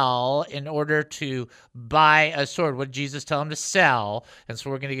sell in order to buy a sword? What did Jesus tell them to sell? And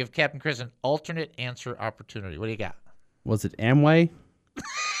so we're going to give Captain Chris an alternate answer opportunity. What do you got? Was it Amway?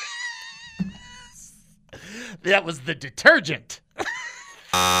 That was the detergent.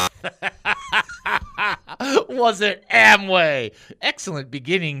 Was it Amway? Excellent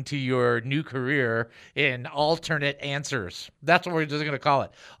beginning to your new career in alternate answers. That's what we're just going to call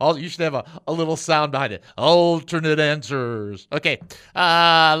it. You should have a little sound behind it. Alternate answers. Okay,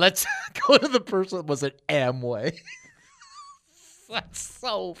 let's go to the person. Was it Amway? That's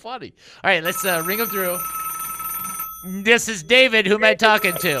so funny. All right, let's ring him through. This is David. Who am I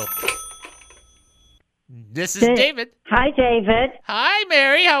talking to? This is David. Hi, David. Hi,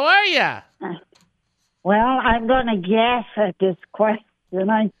 Mary. How are you? Well, I'm going to guess at this question. You're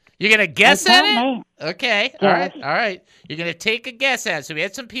going to guess at it? Me. Okay. Yes. All right. You're going to take a guess at it. So we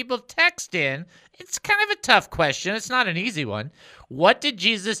had some people text in. It's kind of a tough question. It's not an easy one. What did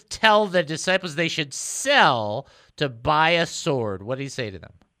Jesus tell the disciples they should sell to buy a sword? What did he say to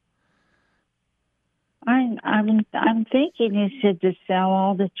them? I'm thinking you said to sell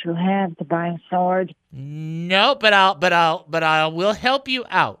all that you have to buy a sword. No, but I will help you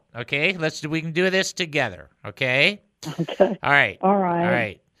out. Okay, we can do this together. Okay. Okay. All right. All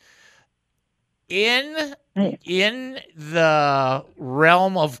right. In the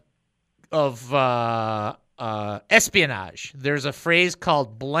realm of espionage, there's a phrase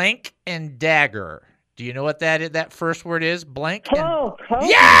called blank and dagger. Do you know what that first word is? Blank.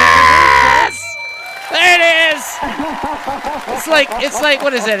 Yes. There it is. It's like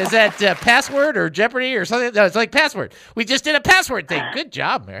what is that? Is that password or Jeopardy or something? No, it's like password. We just did a password thing. Good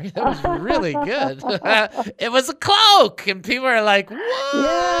job, Mary. That was really good. It was a cloak, and people are like, "Whoa!"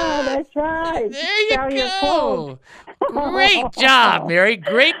 Yeah, that's right. There you go. Great job, Mary.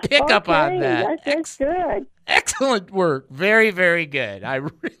 Great pickup on that. That's good. Excellent work. Very, very good. I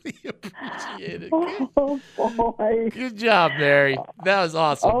really appreciate it. Oh, boy. Good job, Mary. That was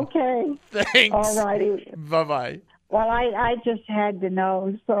awesome. Okay. Thanks. All righty. Bye-bye. Well, I just had to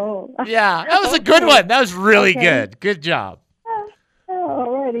know, so. Yeah, that was a good one. That was really good. Good job.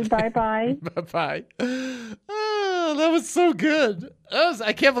 All righty. Bye-bye. Bye-bye. Oh, that was so good.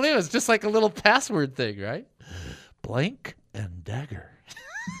 I can't believe it. It's just like a little password thing, right? Blank and dagger.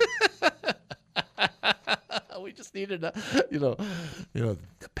 We just needed the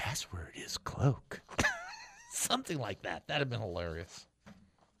password is cloak. Something like that. That'd have been hilarious.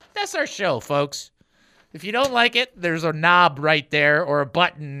 That's our show, folks. If you don't like it, there's a knob right there or a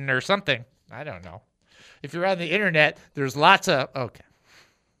button or something. I don't know. If you're on the internet, there's lots of... Okay.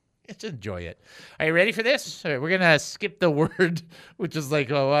 Just enjoy it. Are you ready for this? All right, we're going to skip the word, which is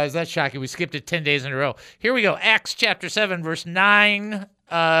like, oh, why is that shocking? We skipped it 10 days in a row. Here we go. Acts chapter 7, verse 9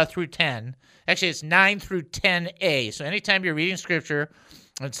 through 10. Actually, it's 9 through 10a. So anytime you're reading scripture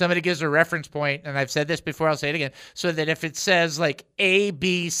when somebody gives a reference point, and I've said this before, I'll say it again, so that if it says like A,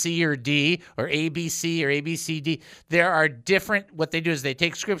 B, C, or D, or A, B, C, or A, B, C, D, there are different, what they do is they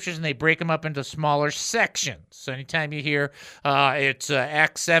take scriptures and they break them up into smaller sections. So anytime you hear it's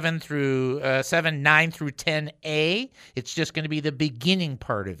Acts 7, 9 through 10a, it's just going to be the beginning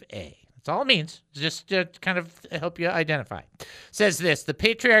part of A. That's all it means. Just to kind of help you identify. It says this, the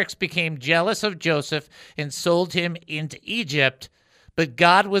patriarchs became jealous of Joseph and sold him into Egypt, but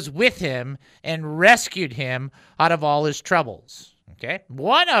God was with him and rescued him out of all his troubles. Okay?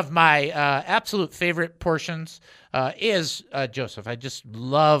 One of my absolute favorite portions is Joseph. I just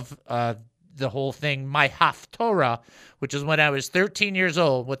love the whole thing. My Haftorah, which is when I was 13 years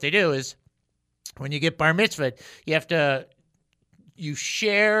old, what they do is when you get bar mitzvah, you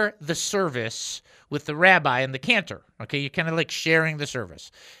share the service with the rabbi and the cantor. Okay? You're kind of like sharing the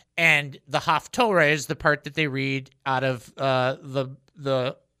service. And the Haftorah is the part that they read out of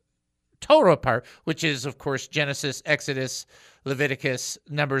the Torah part, which is, of course, Genesis, Exodus, Leviticus,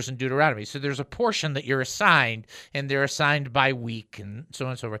 Numbers, and Deuteronomy. So there's a portion that you're assigned, and they're assigned by week and so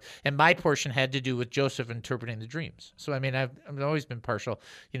on and so forth. And my portion had to do with Joseph interpreting the dreams. So, I mean, I've always been partial,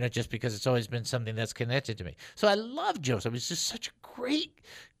 just because it's always been something that's connected to me. So I love Joseph. He's just such a great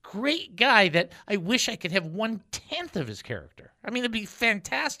guy that I wish I could have 1/10 of his character. I mean, it'd be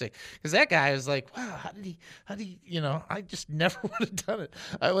fantastic because that guy is like, wow, how did he, I just never would have done it.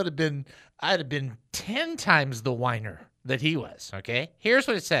 I'd have been 10 times the whiner that he was. Okay. Here's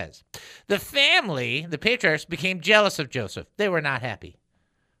what it says. The family, the patriarchs, became jealous of Joseph. They were not happy.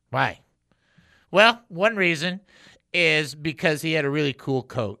 Why? Well, one reason is because he had a really cool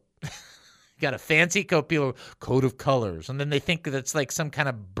coat. Got a fancy coat, people, coat of colors, and then they think that it's like some kind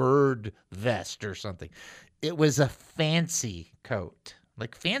of bird vest or something. It was a fancy coat,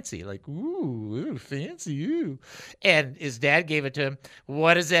 like fancy, like ooh, fancy, ooh. And his dad gave it to him.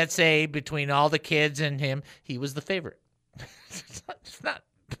 What does that say between all the kids and him? He was the favorite. It's not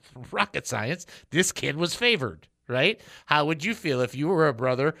rocket science. This kid was favored. Right? How would you feel if you were a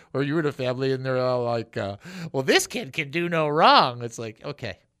brother or you were in a family and they're all like, well, this kid can do no wrong? It's like,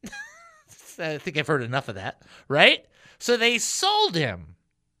 okay. I think I've heard enough of that, right? So they sold him.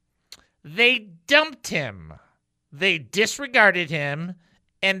 They dumped him. They disregarded him,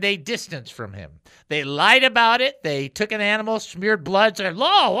 and they distanced from him. They lied about it. They took an animal, smeared blood, said,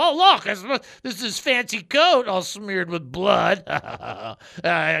 oh, look, this is fancy coat all smeared with blood.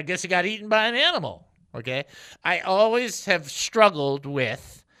 I guess he got eaten by an animal, okay? I always have struggled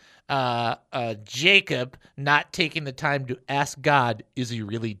with Jacob not taking the time to ask God, is he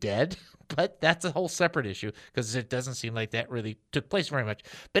really dead? But that's a whole separate issue because it doesn't seem like that really took place very much.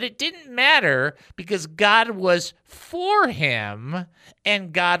 But it didn't matter because God was for him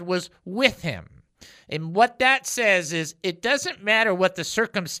and God was with him. And what that says is it doesn't matter what the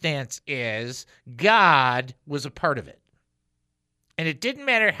circumstance is, God was a part of it. And it didn't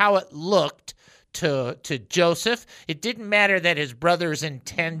matter how it looked to Joseph. It didn't matter that his brothers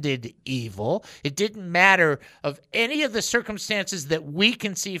intended evil. It didn't matter of any of the circumstances that we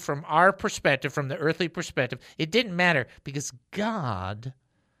can see from our perspective, from the earthly perspective. It didn't matter because God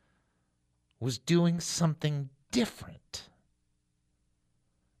was doing something different.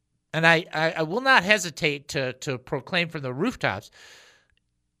 And I will not hesitate to proclaim from the rooftops.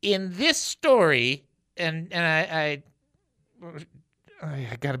 In this story, and I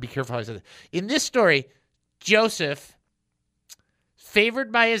got to be careful how I say that. In this story, Joseph,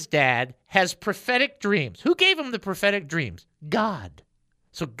 favored by his dad, has prophetic dreams. Who gave him the prophetic dreams? God.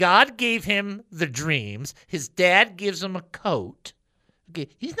 So God gave him the dreams. His dad gives him a coat. Okay,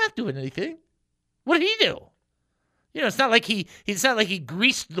 he's not doing anything. What did he do? It's not like he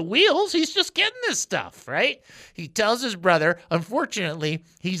greased the wheels. He's just getting this stuff, right? He tells his brother, unfortunately,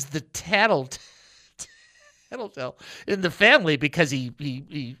 he's the tattletale in the family because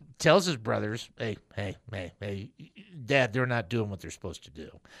he tells his brothers, hey, Dad, they're not doing what they're supposed to do.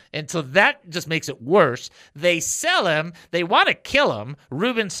 And so that just makes it worse. They sell him. They want to kill him.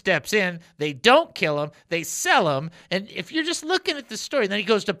 Reuben steps in. They don't kill him. They sell him. And if you're just looking at the story, then he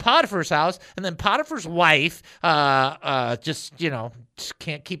goes to Potiphar's house, and then Potiphar's wife just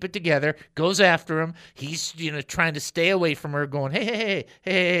can't keep it together, goes after him. He's, trying to stay away from her, going,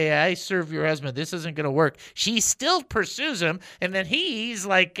 hey, I serve your husband. This isn't going to work. She still pursues him, and then he's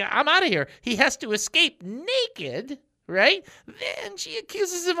like, I'm out of here. He has to escape naked, right? Then she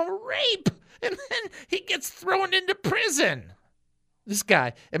accuses him of rape, and then he gets thrown into prison. This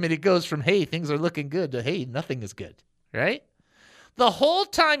guy, it goes from, hey, things are looking good to, hey, nothing is good, right? The whole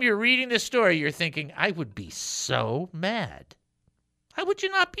time you're reading this story, you're thinking, I would be so mad. How would you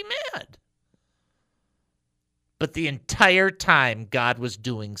not be mad? But the entire time, God was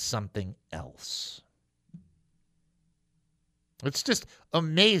doing something else. It's just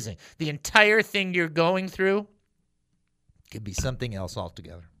amazing. The entire thing you're going through could be something else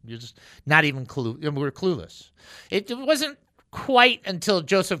altogether. You're just not even we're clueless. It wasn't quite until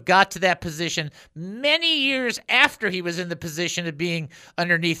Joseph got to that position, many years after he was in the position of being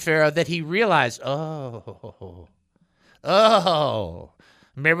underneath Pharaoh, that he realized, oh.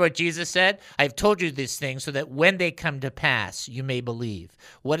 Remember what Jesus said? I've told you these things so that when they come to pass, you may believe.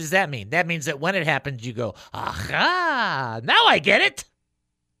 What does that mean? That means that when it happens, you go, aha, now I get it.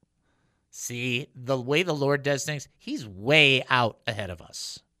 See, the way the Lord does things, he's way out ahead of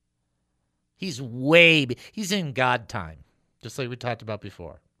us. He's in God time, just like we talked about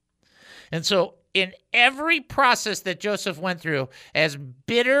before. And so in every process that Joseph went through, as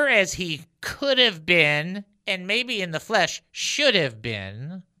bitter as he could have been, and maybe in the flesh should have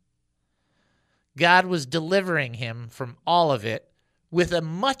been, God was delivering him from all of it with a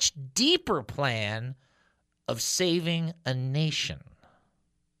much deeper plan of saving a nation.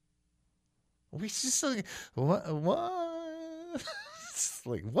 We just like, what? It's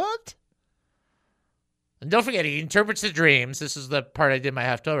like, what? And don't forget, he interprets the dreams. This is the part I did my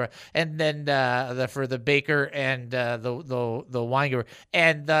Haftorah. And then for the baker and the wine giver.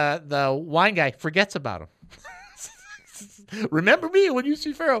 And the wine guy forgets about him. Remember me when you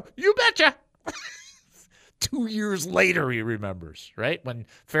see Pharaoh? You betcha. 2 years later, he remembers, right? When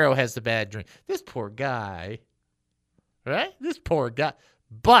Pharaoh has the bad dream. This poor guy, right? This poor guy.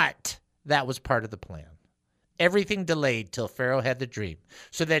 But that was part of the plan. Everything delayed till Pharaoh had the dream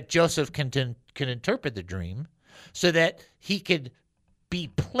so that Joseph can interpret the dream so that he could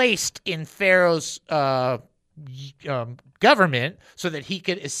be placed in Pharaoh's government so that he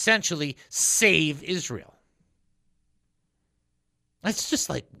could essentially save Israel. It's just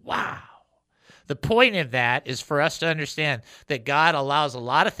like, wow. The point of that is for us to understand that God allows a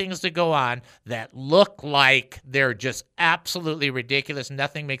lot of things to go on that look like they're just absolutely ridiculous.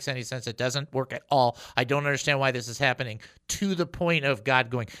 Nothing makes any sense. It doesn't work at all. I don't understand why this is happening, to the point of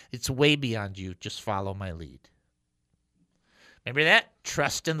God going, it's way beyond you. Just follow my lead. Remember that?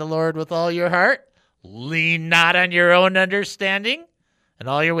 Trust in the Lord with all your heart. Lean not on your own understanding. In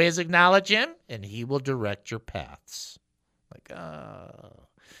all your ways acknowledge him, and he will direct your paths. Like,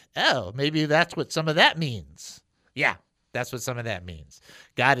 maybe that's what some of that means. Yeah, that's what some of that means.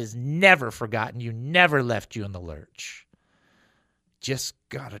 God has never forgotten you, never left you in the lurch. Just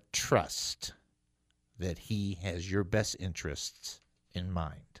got to trust that he has your best interests in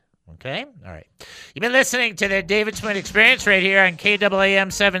mind. Okay? All right. You've been listening to the David Spoon Experience right here on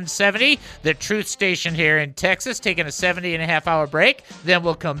KAAM 770, the truth station here in Texas, taking a 70.5-hour break. Then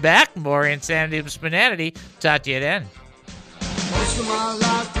we'll come back. More insanity and spoonanity. Talk to you then. Most of my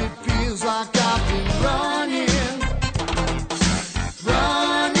life it feels like I've been running.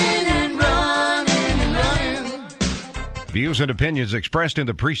 Views and opinions expressed in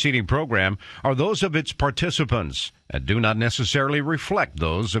the preceding program are those of its participants and do not necessarily reflect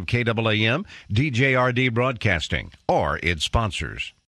those of KAAM, DJRD Broadcasting, or its sponsors.